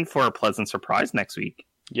he's in for a pleasant surprise next week.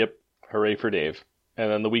 Yep. Hooray for Dave. And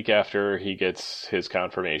then the week after, he gets his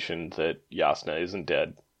confirmation that Yasna isn't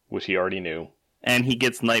dead, which he already knew. And he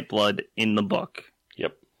gets Nightblood in the book.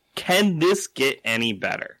 Yep. Can this get any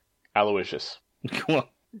better? Aloysius. Well,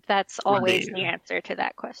 that's always Dave. the answer to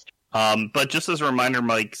that question. But just as a reminder,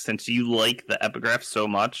 Mike, since you like the epigraph so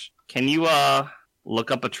much, can you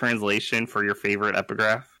look up a translation for your favorite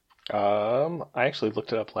epigraph? I actually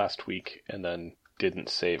looked it up last week and then didn't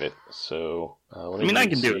save it. So I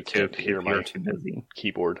can do it too if you're too busy.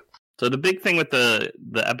 Keyboard. So the big thing with the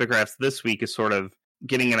epigraphs this week is sort of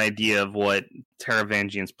getting an idea of what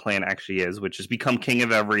Taravangian's plan actually is, which is become king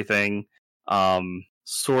of everything,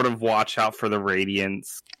 sort of watch out for the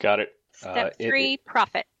Radiance. Got it. Step 3,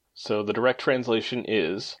 Prophet. So the direct translation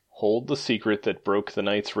is, hold the secret that broke the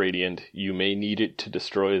Knights Radiant. You may need it to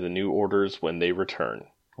destroy the New Orders when they return.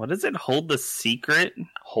 What is it? Hold the secret?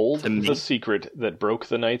 Hold the secret that broke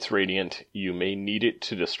the Knights Radiant. You may need it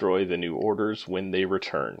to destroy the New Orders when they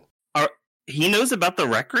return. He knows about the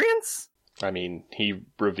Recreants? I mean, he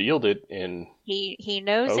revealed it in... He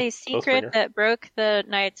knows a secret that broke the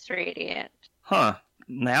Knights Radiant. Huh.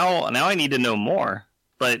 Now I need to know more.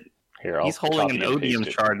 But he's holding an odium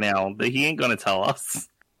shard now, but he ain't gonna tell us.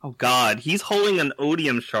 Oh god, he's holding an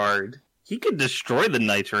odium shard. He could destroy the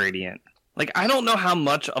Knights Radiant. Like, I don't know how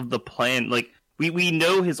much of the plan... Like, we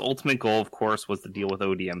know his ultimate goal, of course, was to deal with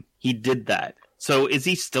odium. He did that. So is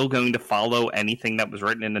he still going to follow anything that was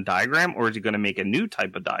written in the diagram, or is he going to make a new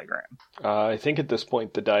type of diagram? I think at this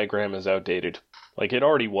point the diagram is outdated. Like, it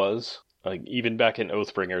already was. Like, even back in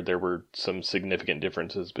Oathbringer, there were some significant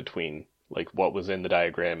differences between, like, what was in the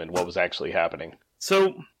diagram and what was actually happening.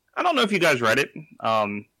 So, I don't know if you guys read it,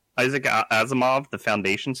 Isaac Asimov, the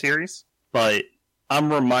Foundation series, but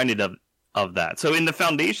I'm reminded of that. So in the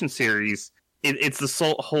Foundation series... It's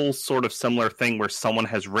the whole sort of similar thing where someone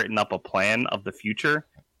has written up a plan of the future.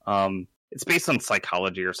 It's based on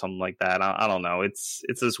psychology or something like that. I don't know. It's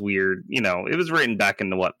this weird, it was written back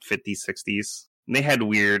in the, 50s, 60s. And they had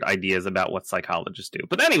weird ideas about what psychologists do.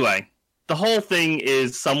 But anyway, the whole thing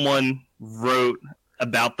is someone wrote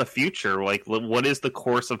about the future. Like, what is the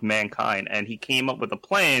course of mankind? And he came up with a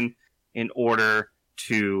plan in order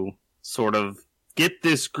to sort of get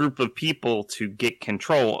this group of people to get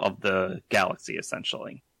control of the galaxy,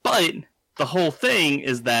 essentially. But the whole thing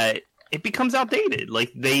is that it becomes outdated.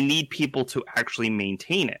 Like, they need people to actually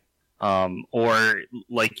maintain it. Or,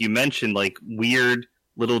 like you mentioned, like, weird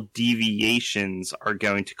little deviations are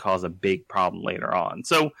going to cause a big problem later on.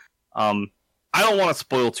 So, I don't want to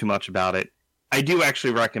spoil too much about it. I do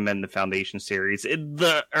actually recommend the Foundation series.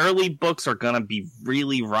 The early books are going to be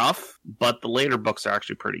really rough, but the later books are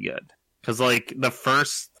actually pretty good. Because, like, the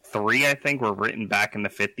first 3, I think, were written back in the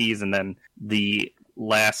 50s, and then the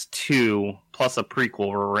last 2, plus a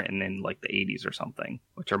prequel, were written in, like, the 80s or something,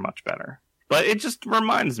 which are much better. But it just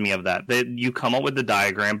reminds me of that you come up with the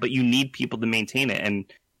diagram, but you need people to maintain it. And,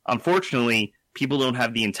 unfortunately, people don't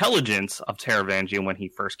have the intelligence of Taravangian when he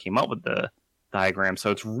first came up with the diagram,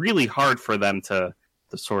 so it's really hard for them to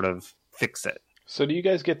sort of fix it. So do you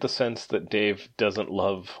guys get the sense that Dave doesn't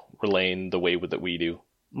love R'laine the way that we do.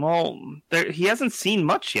 Well, he hasn't seen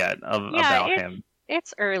much yet about him.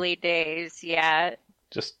 It's early days yet.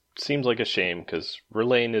 Just seems like a shame, because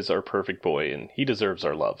R'laine is our perfect boy, and he deserves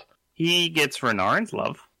our love. He gets Renarin's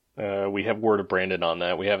love. We have word of Brandon on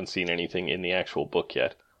that. We haven't seen anything in the actual book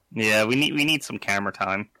yet. Yeah, we need some camera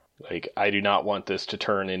time. Like, I do not want this to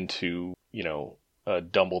turn into, a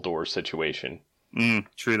Dumbledore situation.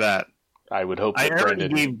 True that. I would hope that I already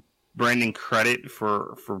gave Brandon credit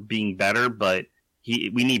for being better, but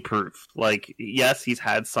we need proof. Like, yes, he's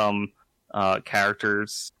had some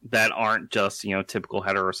characters that aren't just, typical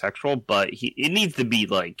heterosexual, but it needs to be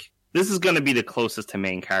like, this is going to be the closest to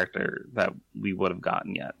main character that we would have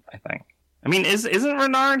gotten yet, I think. I mean, isn't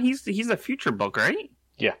Renarin, he's a future book, right?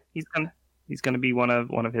 Yeah. He's gonna be one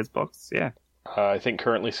of his books, yeah. I think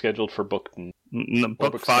currently scheduled for book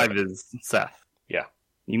 5 7. is Seth. Yeah.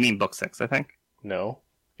 You mean book 6, I think? No.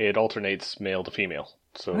 It alternates male to female.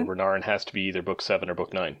 So What? Renarin has to be either book 7 or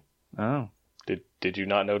book 9. Oh. Did you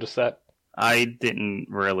not notice that? I didn't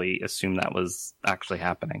really assume that was actually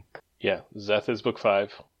happening. Yeah. Zeth is book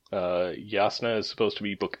 5. Yasna is supposed to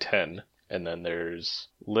be book 10. And then there's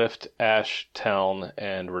Lift, Ash, Taln,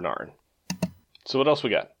 and Renarin. So what else we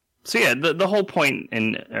got? So yeah, the whole point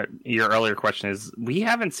in your earlier question is we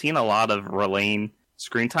haven't seen a lot of R'laine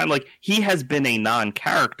screen time. Like, he has been a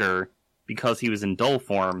non-character because he was in Dull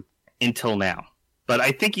form until now. But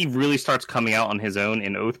I think he really starts coming out on his own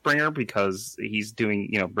in Oathbringer because he's doing,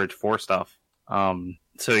 Bridge 4 stuff.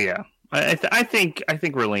 So yeah, I think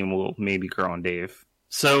R'laine will maybe grow on Dave.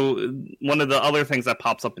 So one of the other things that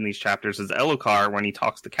pops up in these chapters is Elhokar, when he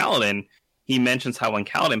talks to Kaladin, he mentions how when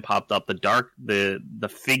Kaladin popped up, the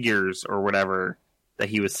figures or whatever that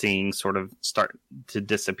he was seeing sort of start to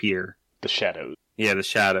disappear. The shadows. Yeah, the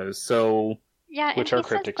shadows. So Yeah, Which and are he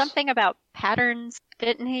said cryptics. something about patterns,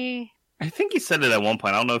 didn't he? I think he said it at one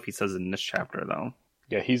point. I don't know if he says it in this chapter though.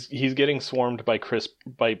 Yeah, he's getting swarmed by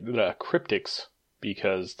cryptics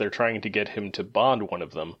because they're trying to get him to bond one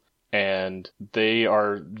of them, and they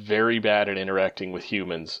are very bad at interacting with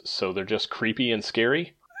humans, so they're just creepy and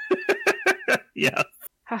scary. Yeah.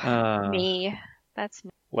 Me. That's me.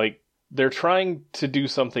 Like, they're trying to do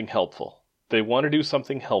something helpful. They want to do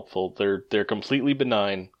something helpful. They're completely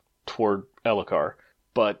benign toward Elhokar,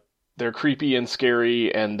 but they're creepy and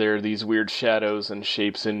scary, and they're these weird shadows and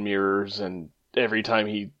shapes in mirrors, and every time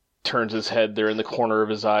he turns his head, they're in the corner of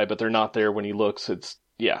his eye, but they're not there when he looks.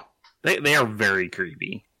 Yeah. They are very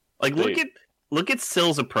creepy. Like, look at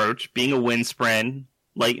Syl's approach, being a windspread,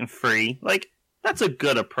 light and free. Like, that's a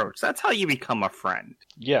good approach. That's how you become a friend.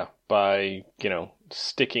 Yeah, by,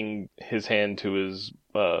 sticking his hand to his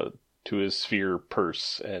sphere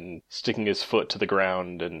purse and sticking his foot to the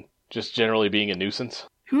ground and just generally being a nuisance.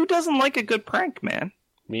 Who doesn't like a good prank, man?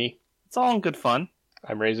 Me, It's all in good fun.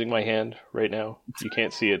 I'm raising my hand right now. You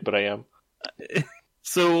can't see it, but I am.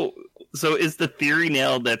 So is the theory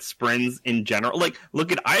now that Sprins in general, like,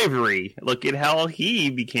 look at Ivory. Look at how he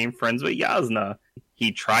became friends with Yasna.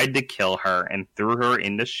 He tried to kill her and threw her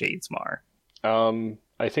into Shadesmar.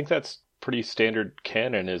 I think that's pretty standard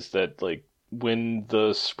canon, is that, like, when the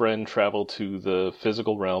Spren travel to the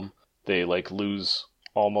physical realm, they, like, lose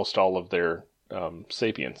almost all of their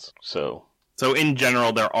sapience. So in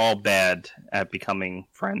general, they're all bad at becoming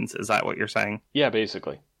friends. Is that what you're saying? yeah,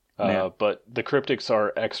 basically. Yeah. But the cryptics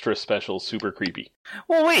are extra special, super creepy.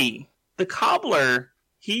 Well, wait. The Cobbler,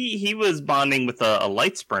 he was bonding with a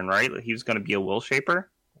light Spren, right? He was going to be a will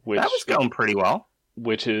shaper. Which, That was going pretty well.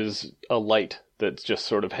 which is a light that just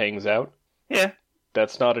sort of hangs out. Yeah,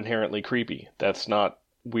 That's not inherently creepy. That's not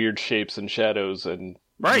weird shapes and shadows, and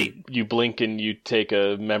right. you blink and you take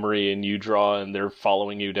a memory and you draw and they're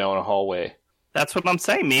following you down a hallway. That's what I'm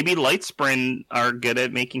saying. Maybe light Spren are good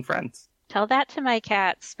at making friends. Tell that to my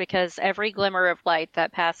cats, because every glimmer of light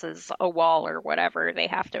that passes a wall or whatever, they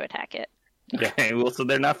have to attack it. Yeah. Okay, well, so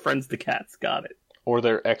they're not friends to cats. Got it. Or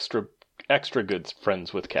they're extra good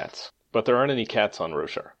friends with cats. But there aren't any cats on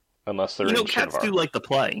Roshar, unless they're in Cats Shinovar. do like to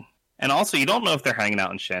play. And also, you don't know if they're hanging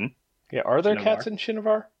out in Shin. Yeah, are there Shinovar. cats in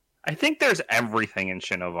Shinovar? I think there's everything in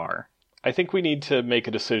Shinovar. I think we need to make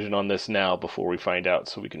a decision on this now before we find out,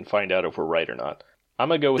 so we can find out if we're right or not. I'm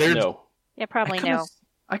gonna go with There's- no. Yeah, probably no.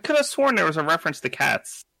 I could have sworn there was a reference to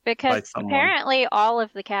cats. Because someone. apparently all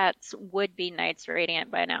of the cats would be Knights Radiant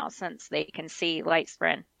by now, since they can see light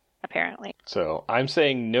Spren, apparently. So I'm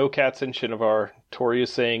saying no cats in Shinovar. Tori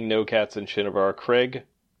is saying no cats in Shinovar. Craig,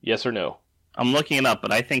 yes or no? I'm looking it up,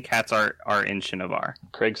 but I think cats are in Shinovar.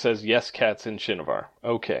 Craig says yes, cats in Shinovar.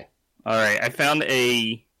 Okay. All right, I found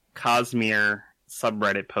a Cosmere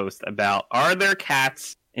subreddit post about, are there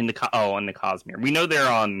cats in the Cosmere? We know they're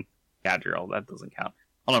on Gadriel. That doesn't count.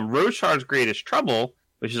 on Roshar's greatest trouble,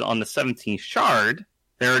 which is on the 17th shard,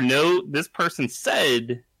 this person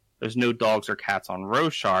said there's no dogs or cats on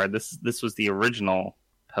Roshar. This was the original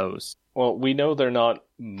post. Well, we know they're not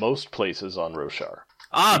most places on Roshar.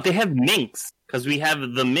 They have minks, because we have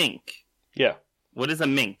the mink. Yeah. What is a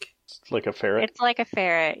mink? It's like a ferret. It's like a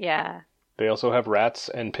ferret, yeah. They also have rats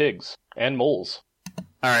and pigs and moles.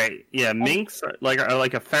 Alright, yeah, minks are like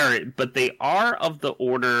a ferret, but they are of the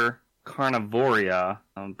order Carnivoria.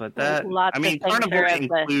 But that, Lots of things Carnivoria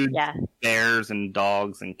includes yeah. bears and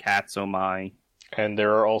dogs and cats, oh my. And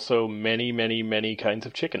there are also many, many, many kinds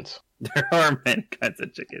of chickens. There are many kinds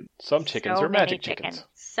of chickens. Some chickens So are many magic chickens.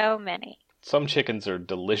 So many. Some chickens are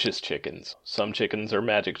delicious chickens. Some chickens are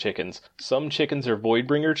magic chickens. Some chickens are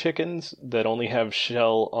Voidbringer chickens that only have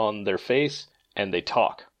shell on their face, and they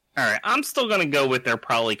talk. Alright, I'm still gonna go with there are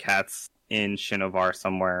probably cats in Shinovar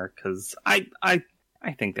somewhere, because I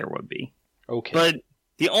think there would be. Okay. But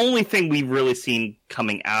the only thing we've really seen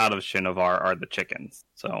coming out of Shinovar are the chickens.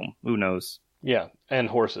 So, who knows? Yeah, and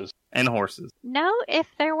horses. And horses. No, if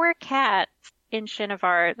there were cats in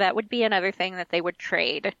Shinovar, that would be another thing that they would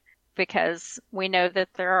trade. Because we know that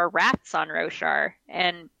there are rats on Roshar,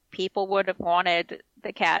 and people would have wanted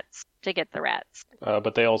the cats to get the rats.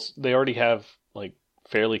 But they already have, like,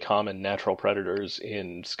 fairly common natural predators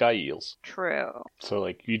in sky eels. True. So,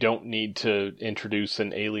 like, you don't need to introduce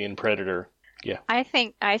an alien predator. Yeah. I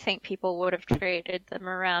think people would have traded them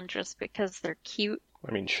around just because they're cute.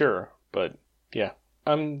 I mean, sure, but yeah.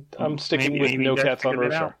 I'm sticking Maybe with no you guys cats on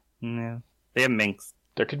figured it Roshar. out. Yeah. They have minks.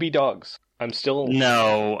 There could be dogs. I'm still...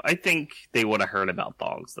 No, I think they would have heard about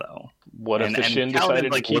dogs, though. What if And- the and Shin Paladin, decided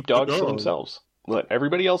to like, keep what's the dogs to dog? themselves? Look,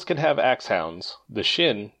 everybody else can have axe hounds. The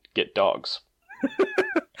Shin get dogs.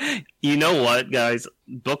 You know what, guys?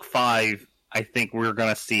 Book 5, I think we're going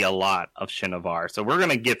to see a lot of Shinovar. So we're going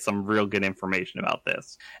to get some real good information about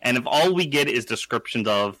this. And if all we get is descriptions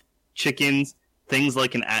of chickens, things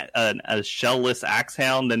like a shell-less axe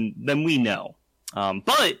hound, then we know.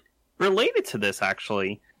 But related to this,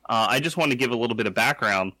 actually, I just want to give a little bit of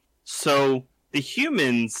background. So the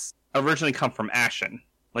humans originally come from Ashen.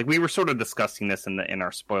 Like, we were sort of discussing this in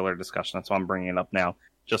our spoiler discussion. That's why I'm bringing it up now,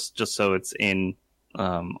 just so it's in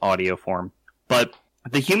audio form. But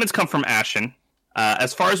the humans come from Ashen.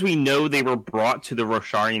 As far as we know, they were brought to the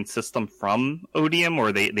Rosharian system from Odium,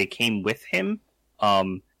 or they came with him.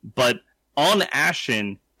 But on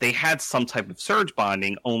Ashen, they had some type of surge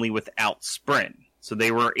bonding, only without Sprint. So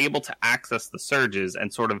they were able to access the surges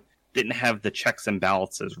and sort of didn't have the checks and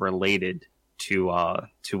balances related to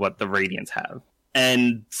what the Radiance have.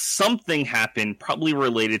 And something happened, probably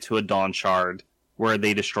related to a Dawn Shard, where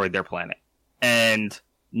they destroyed their planet. And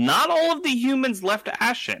not all of the humans left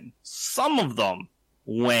Ashen. Some of them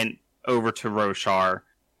went over to Roshar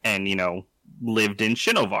and, lived in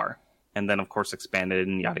Shinovar. And then, of course, expanded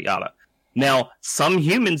and yada yada. Now, some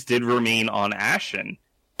humans did remain on Ashen.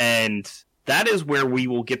 And that is where we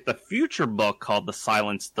will get the future book called The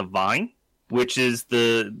Silence Divine, which is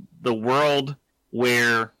the world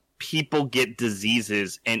where people get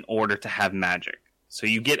diseases in order to have magic. So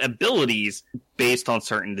you get abilities based on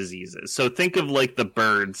certain diseases. So think of like the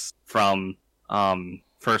birds from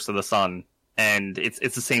First of the Sun, and it's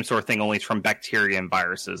the same sort of thing, only it's from bacteria and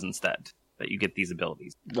viruses instead that you get these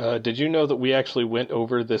abilities. Did you know that we actually went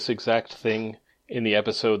over this exact thing in the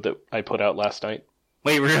episode that I put out last night?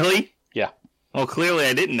 Wait, really? Yeah. Well, clearly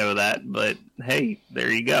I didn't know that, but hey,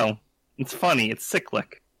 there you go. It's funny. It's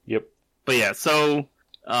cyclic. Yep. But yeah, so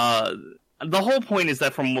the whole point is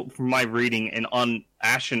that from my reading, and on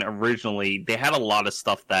Ashen originally, they had a lot of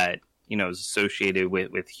stuff that is associated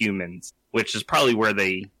with humans, which is probably where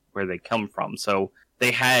they come from. So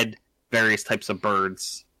they had various types of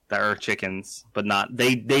birds that are chickens, but not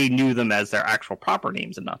they knew them as their actual proper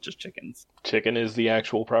names and not just chickens. Chicken is the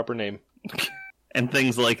actual proper name. And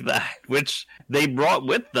things like that, which they brought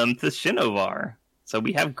with them to Shinovar. So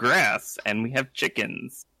we have grass, and we have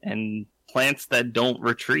chickens, and plants that don't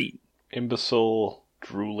retreat. Imbecile,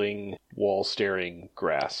 drooling, wall-staring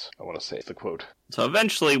grass, I want to say is the quote. So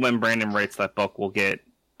eventually, when Brandon writes that book, we'll get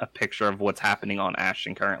a picture of what's happening on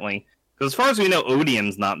Ashen currently. Because as far as we know,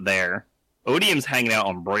 Odium's not there. Odium's hanging out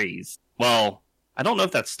on Braze. Well, I don't know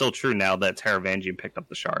if that's still true now that Taravangian picked up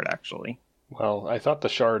the shard, actually. Well, I thought the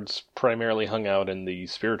shards primarily hung out in the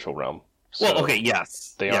spiritual realm. So well, okay,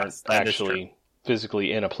 yes. They yes, aren't actually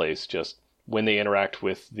physically in a place, just when they interact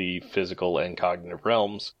with the physical and cognitive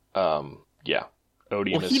realms, yeah.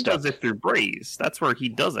 Odium is he stuck. does it through Braze. That's where he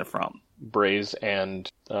does it from. Braze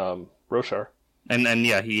and Roshar. And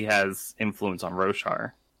yeah, he has influence on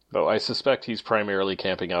Roshar. Though I suspect he's primarily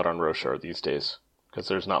camping out on Roshar these days, because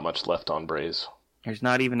there's not much left on Braze. There's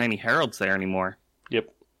not even any heralds there anymore.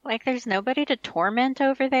 Yep. Like, there's nobody to torment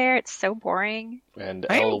over there. It's so boring. And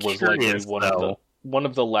I am Elle was likely curious, one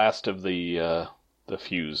of the last of the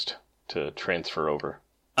fused to transfer over.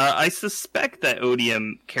 I suspect that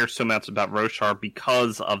Odium cares so much about Roshar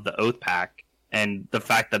because of the Oath Pact and the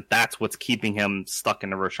fact that that's what's keeping him stuck in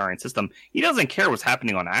the Rosharian system. He doesn't care what's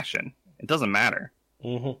happening on Ashen. It doesn't matter.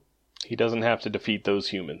 Mm-hmm. He doesn't have to defeat those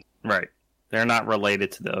humans. Right. They're not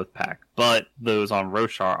related to the Oath Pact, but those on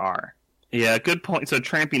Roshar are. Yeah, good point. So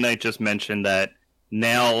Trampy Knight just mentioned that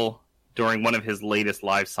now, during one of his latest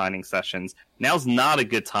live signing sessions, now's not a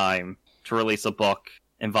good time to release a book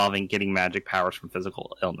involving getting magic powers from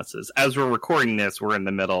physical illnesses. As we're recording this, we're in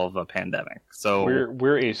the middle of a pandemic. So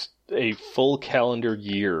we're a full calendar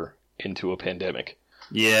year into a pandemic.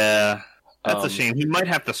 Yeah, that's a shame. He might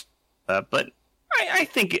have to, but I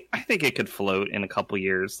think it could float in a couple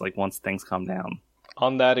years, like once things calm down.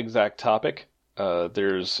 On that exact topic,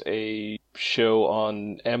 there's a show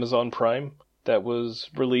on Amazon Prime that was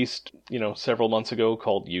released, several months ago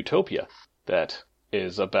called Utopia, that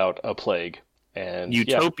is about a plague. And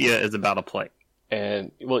Utopia is about a plague.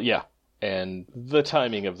 And and the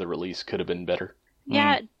timing of the release could have been better.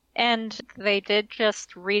 Yeah, and they did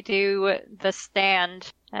just redo The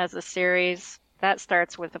Stand as a series. That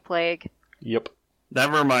starts with a plague. Yep.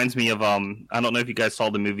 That reminds me of, I don't know if you guys saw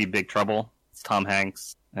the movie Big Trouble. It's Tom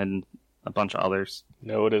Hanks and a bunch of others.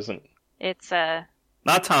 No, it isn't. It's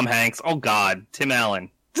not Tom Hanks. Oh, God. Tim Allen.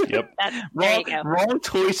 Yep. Wrong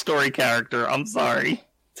Toy Story character. I'm sorry.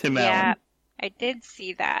 Tim Allen. Yeah, I did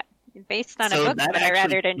see that. Based on a book that I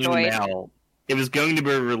rather enjoyed. It was going to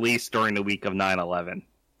be released during the week of 9/11.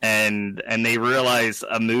 And they realized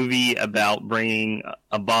a movie about bringing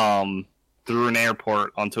a bomb through an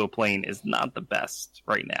airport onto a plane is not the best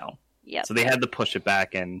right now. Yep. So they had to push it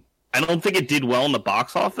back, and I don't think it did well in the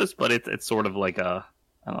box office, but it's sort of like I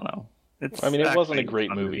don't know. It wasn't a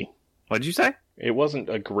great movie. What did you say? It wasn't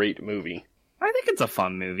a great movie. I think it's a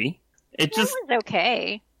fun movie. It was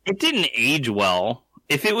okay. It didn't age well.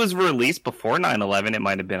 If it was released before 9/11, it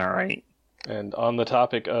might have been alright. And on the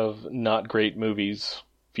topic of not great movies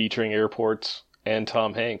featuring airports and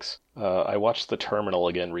Tom Hanks, I watched The Terminal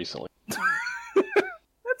again recently.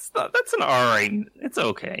 That's an alright. It's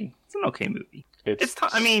okay. It's an okay movie.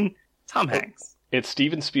 Tom Hanks. It's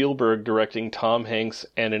Steven Spielberg directing Tom Hanks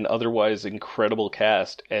and an otherwise incredible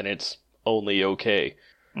cast, and it's only okay.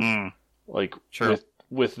 Sure.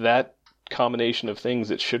 With that combination of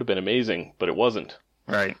things, it should have been amazing, but it wasn't.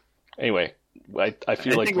 Right. Anyway, I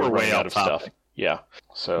feel like we're running out of stuff. Yeah.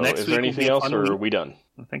 So is there anything else, or are we done?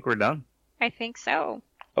 I think we're done. I think so.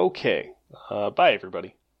 Okay. Bye,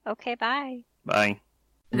 everybody. Okay, bye. Bye.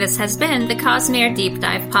 This has been the Cosmere Deep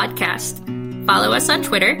Dive Podcast. Follow us on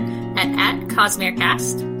Twitter at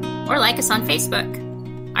CosmereCast, or like us on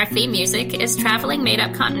Facebook. Our theme music is Traveling Made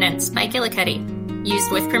Up Continents by Gillicuddy,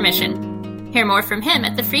 used with permission. Hear more from him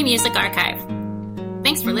at the Free Music Archive.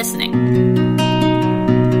 Thanks for listening.